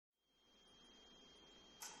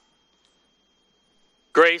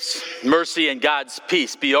Grace, mercy, and God's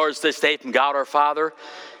peace be yours this day from God our Father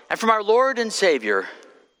and from our Lord and Savior,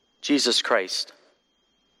 Jesus Christ.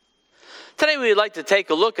 Today we'd like to take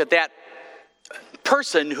a look at that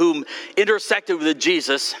person whom intersected with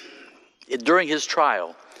Jesus during his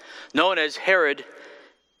trial, known as Herod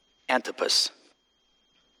Antipas.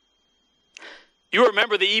 You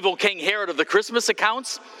remember the evil King Herod of the Christmas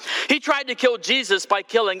accounts? He tried to kill Jesus by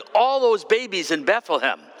killing all those babies in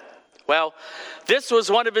Bethlehem. Well, this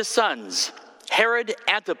was one of his sons, Herod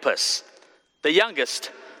Antipas, the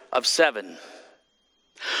youngest of 7.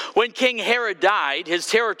 When King Herod died, his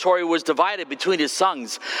territory was divided between his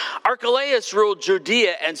sons. Archelaus ruled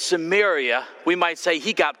Judea and Samaria. We might say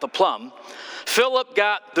he got the plum. Philip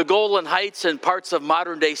got the Golan Heights and parts of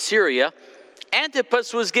modern-day Syria.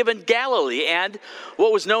 Antipas was given Galilee and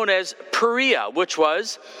what was known as Perea, which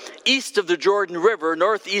was east of the Jordan River,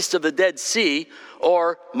 northeast of the Dead Sea,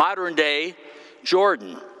 or modern-day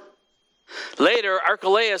Jordan. Later,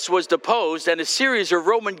 Archelaus was deposed and a series of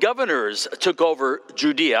Roman governors took over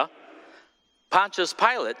Judea. Pontius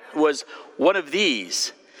Pilate was one of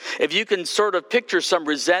these. If you can sort of picture some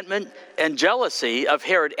resentment and jealousy of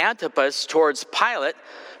Herod Antipas towards Pilate,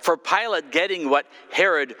 for Pilate getting what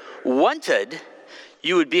Herod wanted,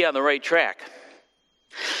 you would be on the right track.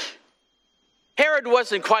 Herod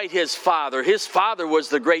wasn't quite his father. His father was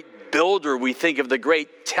the great builder, we think of the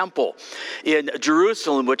great temple in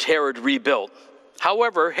Jerusalem, which Herod rebuilt.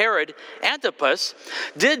 However, Herod Antipas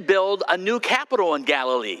did build a new capital in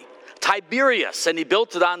Galilee, Tiberias, and he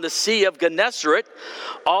built it on the Sea of Gennesaret,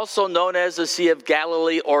 also known as the Sea of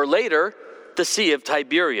Galilee, or later, the Sea of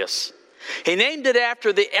Tiberias. He named it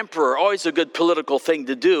after the emperor, always a good political thing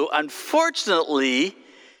to do. Unfortunately,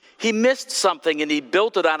 he missed something and he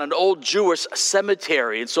built it on an old Jewish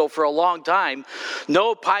cemetery. And so for a long time,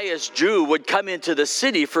 no pious Jew would come into the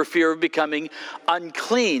city for fear of becoming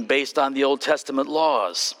unclean based on the Old Testament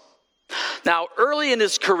laws. Now, early in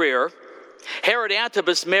his career, Herod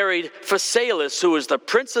Antipas married Phasaelis, who was the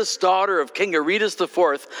princess daughter of King Aretas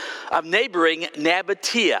IV of neighboring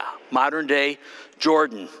Nabatea, modern-day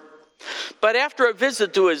Jordan. But after a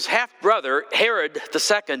visit to his half-brother, Herod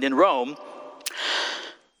II, in Rome,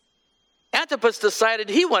 Antipas decided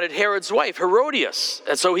he wanted Herod's wife, Herodias.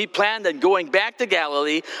 And so he planned on going back to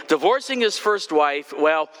Galilee, divorcing his first wife.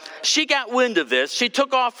 Well, she got wind of this. She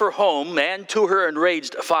took off for home and to her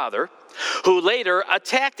enraged father, who later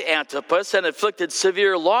attacked Antipas and inflicted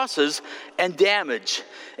severe losses and damage.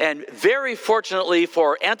 And very fortunately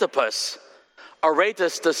for Antipas,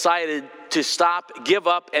 Aretas decided to stop, give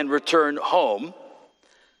up, and return home.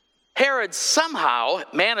 Herod somehow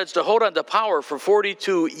managed to hold on to power for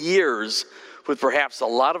 42 years with perhaps a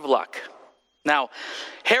lot of luck. Now,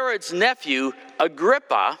 Herod's nephew,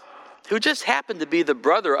 Agrippa, who just happened to be the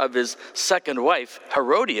brother of his second wife,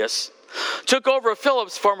 Herodias, took over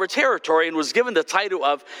Philip's former territory and was given the title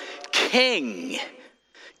of king.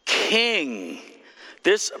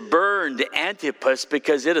 This burned Antipas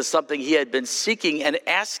because it is something he had been seeking and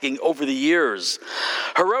asking over the years.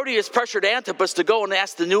 Herodias pressured Antipas to go and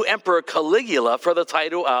ask the new emperor Caligula for the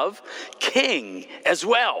title of king as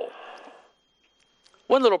well.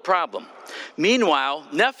 One little problem. Meanwhile,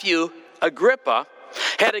 nephew Agrippa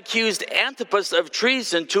had accused Antipas of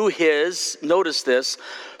treason to his, notice this,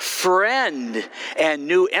 friend and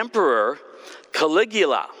new emperor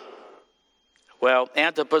Caligula. Well,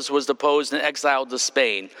 Antipas was deposed and exiled to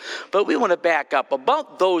Spain. But we want to back up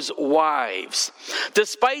about those wives.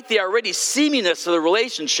 Despite the already seaminess of the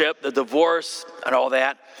relationship, the divorce and all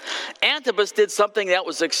that, Antipas did something that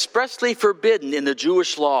was expressly forbidden in the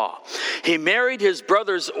Jewish law. He married his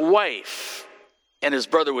brother's wife, and his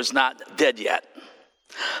brother was not dead yet.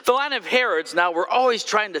 The line of Herods now were always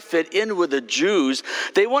trying to fit in with the Jews.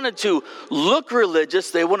 They wanted to look religious,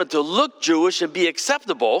 they wanted to look Jewish and be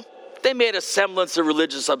acceptable. They made a semblance of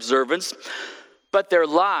religious observance, but their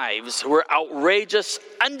lives were outrageous,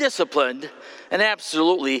 undisciplined, and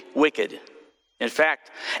absolutely wicked. In fact,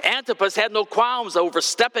 Antipas had no qualms over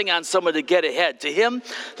stepping on someone to get ahead. To him,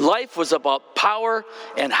 life was about power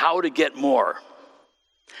and how to get more.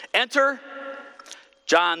 Enter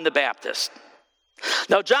John the Baptist.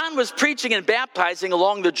 Now, John was preaching and baptizing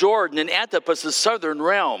along the Jordan in Antipas' southern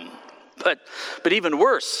realm. But even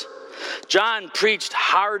worse, John preached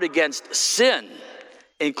hard against sin,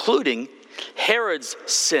 including Herod's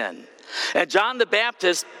sin. And John the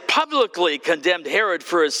Baptist publicly condemned Herod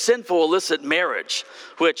for his sinful illicit marriage,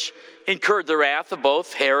 which incurred the wrath of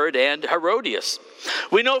both Herod and Herodias.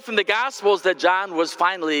 We know from the Gospels that John was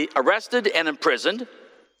finally arrested and imprisoned,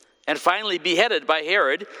 and finally beheaded by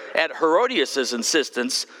Herod at Herodias'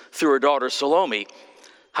 insistence through her daughter Salome.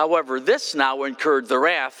 However, this now incurred the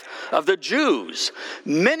wrath of the Jews,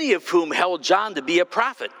 many of whom held John to be a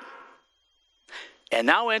prophet. And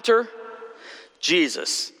now enter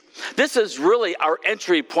Jesus. This is really our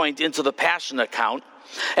entry point into the Passion account.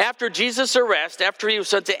 After Jesus' arrest, after he was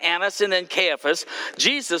sent to Annas and then Caiaphas,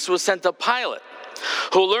 Jesus was sent to Pilate,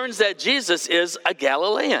 who learns that Jesus is a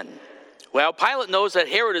Galilean. Well, Pilate knows that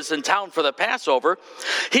Herod is in town for the Passover.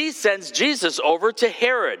 He sends Jesus over to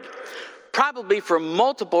Herod, probably for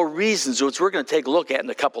multiple reasons, which we're going to take a look at in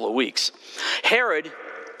a couple of weeks. Herod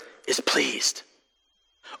is pleased,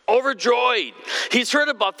 overjoyed. He's heard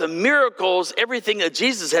about the miracles, everything that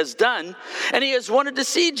Jesus has done, and he has wanted to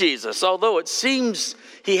see Jesus, although it seems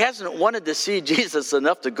he hasn't wanted to see Jesus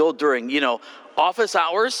enough to go during, office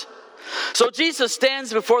hours. So Jesus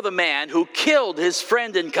stands before the man who killed his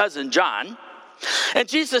friend and cousin John, and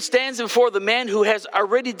Jesus stands before the man who has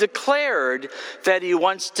already declared that he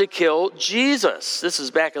wants to kill Jesus. This is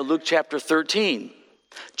back in Luke chapter 13.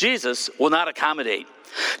 Jesus will not accommodate.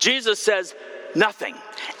 Jesus says nothing,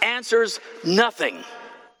 answers nothing.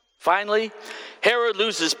 Finally, Herod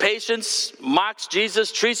loses patience, mocks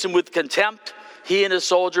Jesus, treats him with contempt, he and his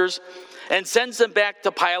soldiers, and sends him back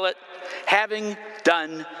to Pilate, having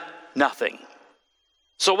done nothing.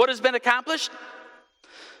 So what has been accomplished?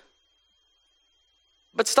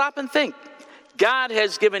 But stop and think. God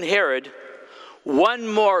has given Herod one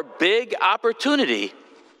more big opportunity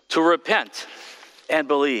to repent and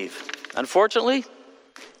believe. Unfortunately,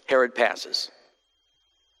 Herod passes.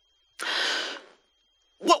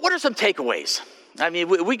 What are some takeaways? I mean,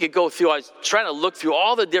 we could go through, I was trying to look through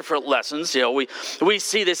all the different lessons. We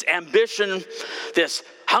see this ambition, this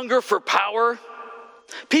hunger for power.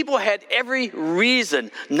 People had every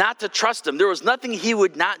reason not to trust him. There was nothing he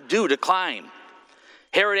would not do to climb.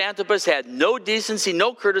 Herod Antipas had no decency,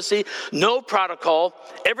 no courtesy, no protocol.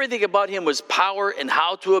 Everything about him was power and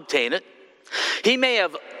how to obtain it. He may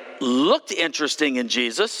have looked interesting in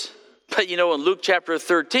Jesus, but in Luke chapter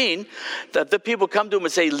 13, the people come to him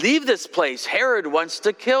and say, "Leave this place. Herod wants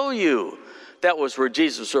to kill you." That was where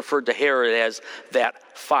Jesus referred to Herod as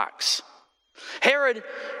that fox. Herod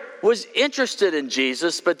was interested in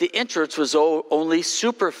Jesus, but the interest was only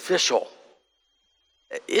superficial.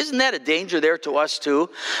 Isn't that a danger there to us too?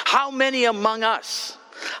 How many among us,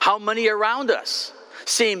 how many around us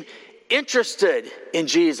seem interested in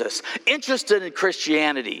Jesus, interested in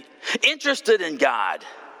Christianity, interested in God,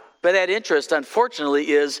 but that interest,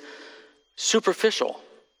 unfortunately, is superficial.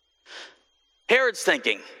 Herod's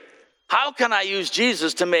thinking, how can I use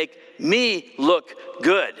Jesus to make me look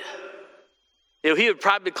good? He would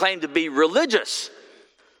probably claim to be religious,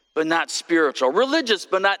 but not spiritual. Religious,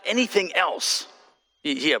 but not anything else.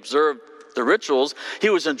 He observed the rituals. He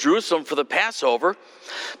was in Jerusalem for the Passover.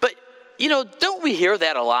 But, don't we hear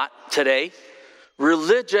that a lot today?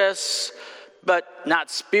 Religious, but not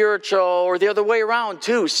spiritual, or the other way around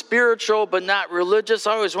too. Spiritual, but not religious.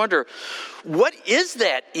 I always wonder, what is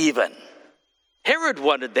that even? Herod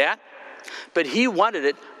wanted that, but he wanted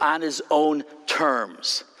it on his own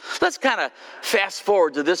terms. Let's kind of fast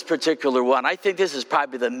forward to this particular one. I think this is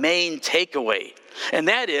probably the main takeaway, and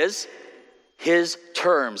that is his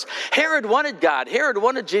terms. Herod wanted God. Herod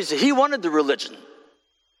wanted Jesus. He wanted the religion,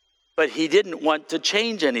 but he didn't want to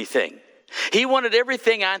change anything. He wanted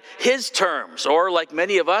everything on his terms, or like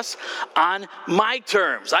many of us, on my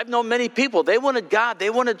terms. I've known many people, they wanted God, they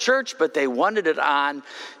wanted church, but they wanted it on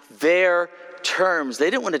their terms.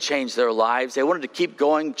 They didn't want to change their lives. They wanted to keep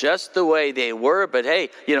going just the way they were. But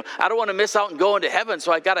hey, I don't want to miss out and go into heaven,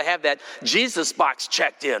 so I got to have that Jesus box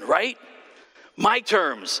checked in, right? My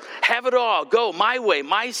terms, have it all, go my way,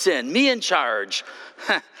 my sin, me in charge.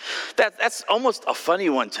 That's almost a funny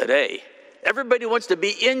one today. Everybody wants to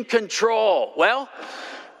be in control. Well,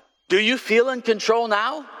 do you feel in control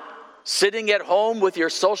now? Sitting at home with your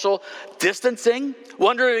social distancing,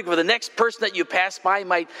 wondering if the next person that you pass by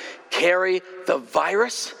might carry the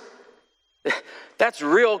virus? That's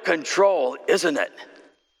real control, isn't it?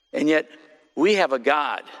 And yet, we have a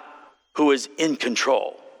God who is in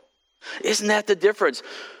control. Isn't that the difference?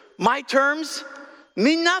 My terms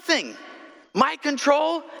mean nothing. My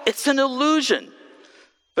control, it's an illusion.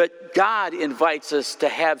 But God invites us to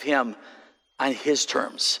have him on his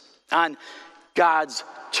terms, on God's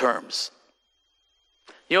terms.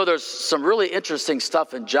 There's some really interesting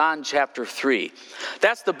stuff in John chapter 3.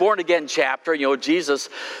 That's the born again chapter. Jesus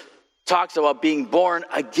talks about being born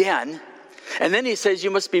again. And then he says,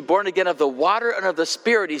 you must be born again of the water and of the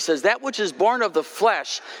Spirit. He says, that which is born of the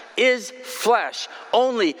flesh is flesh,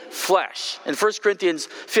 only flesh. In 1 Corinthians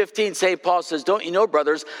 15, St. Paul says, don't you know,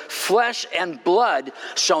 brothers, flesh and blood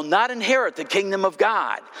shall not inherit the kingdom of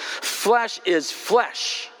God. flesh is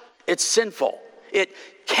flesh. It's sinful. It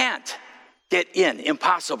can't get in.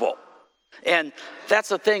 Impossible. And that's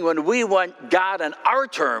the thing. When we want God on our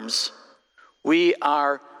terms, we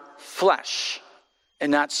are flesh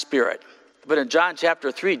and not spirit. But in John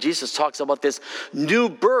chapter 3, Jesus talks about this new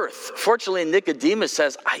birth. Fortunately, Nicodemus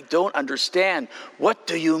says, I don't understand. What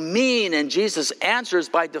do you mean? And Jesus answers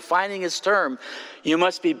by defining his term. You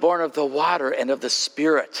must be born of the water and of the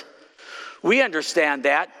Spirit. We understand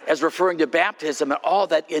that as referring to baptism and all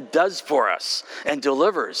that it does for us and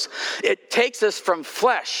delivers. It takes us from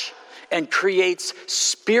flesh and creates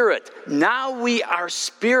spirit. Now we are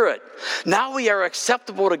spirit. Now we are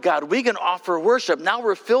acceptable to God. We can offer worship. Now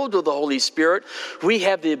we're filled with the Holy Spirit. We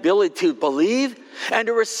have the ability to believe and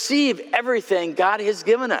to receive everything God has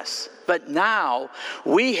given us. But now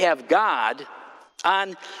we have God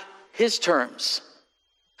on his terms.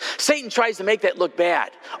 Satan tries to make that look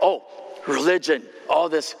bad. Oh, religion, all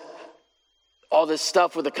this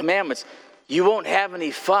stuff with the commandments. You won't have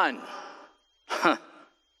any fun.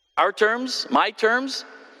 Our terms, my terms,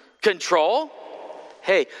 control.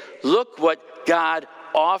 Hey, look what God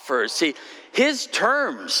offers. See, his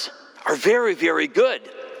terms are very, very good.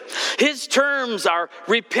 His terms are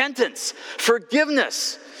repentance,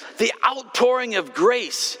 forgiveness, the outpouring of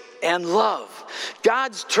grace and love.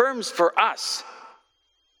 God's terms for us: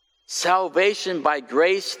 salvation by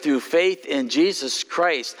grace through faith in Jesus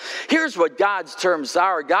Christ. Here's what God's terms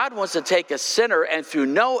are. God wants to take a sinner and through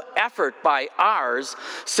no effort by ours,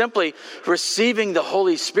 simply receiving the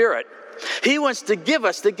Holy Spirit, he wants to give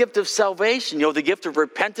us the gift of salvation, the gift of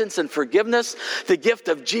repentance and forgiveness, the gift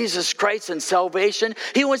of Jesus Christ and salvation.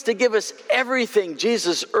 He wants to give us everything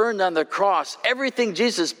Jesus earned on the cross, everything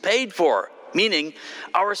Jesus paid for, meaning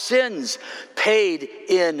our sins paid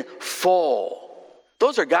in full.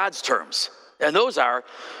 Those are God's terms. And those are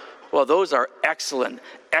excellent,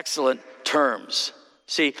 excellent terms.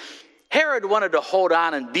 See, Herod wanted to hold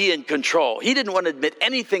on and be in control. He didn't want to admit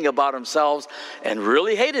anything about himself and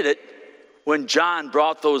really hated it when John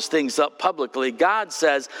brought those things up publicly. God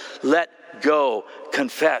says, let go,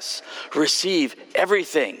 confess, receive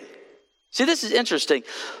everything. See, this is interesting.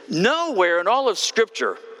 Nowhere in all of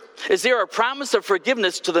Scripture is there a promise of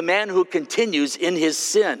forgiveness to the man who continues in his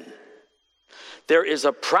sin. There is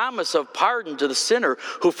a promise of pardon to the sinner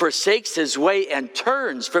who forsakes his way and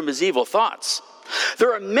turns from his evil thoughts.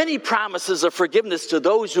 There are many promises of forgiveness to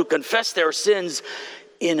those who confess their sins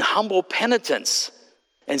in humble penitence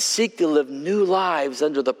and seek to live new lives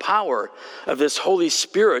under the power of this Holy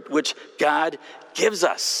Spirit, which God gives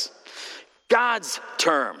us. God's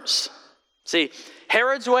terms. See,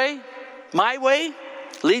 Herod's way, my way,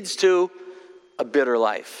 leads to a bitter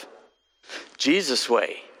life. Jesus'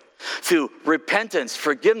 way, through repentance,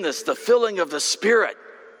 forgiveness, the filling of the Spirit,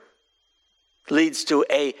 leads to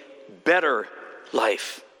a better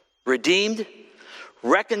life. Redeemed,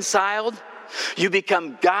 reconciled, you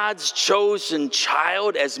become God's chosen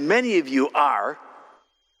child, as many of you are.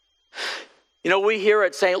 We here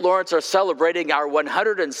at St. Lawrence are celebrating our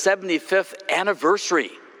 175th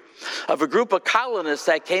anniversary of a group of colonists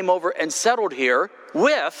that came over and settled here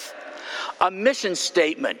with a mission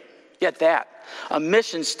statement. Get that. A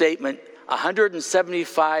mission statement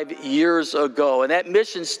 175 years ago. And that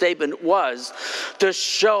mission statement was to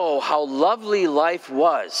show how lovely life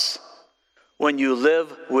was when you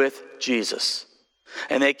live with Jesus.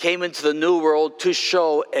 And they came into the New World to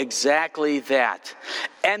show exactly that.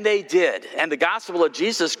 And they did. And the gospel of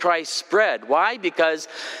Jesus Christ spread. Why? Because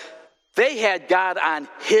they had God on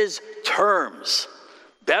his terms.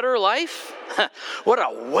 Better life? What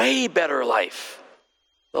a way better life.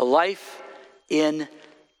 The life in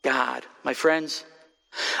God. My friends,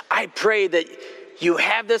 I pray that you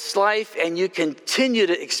have this life and you continue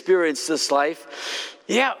to experience this life.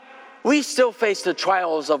 Yeah, we still face the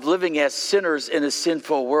trials of living as sinners in a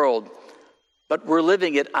sinful world, but we're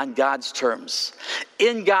living it on God's terms,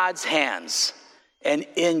 in God's hands, and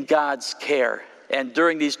in God's care. And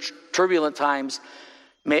during these turbulent times,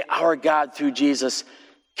 may our God, through Jesus,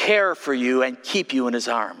 care for you and keep you in his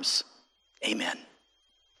arms. Amen.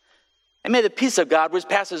 And may the peace of God, which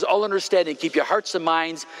passes all understanding, keep your hearts and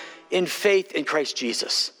minds in faith in Christ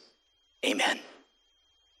Jesus. Amen.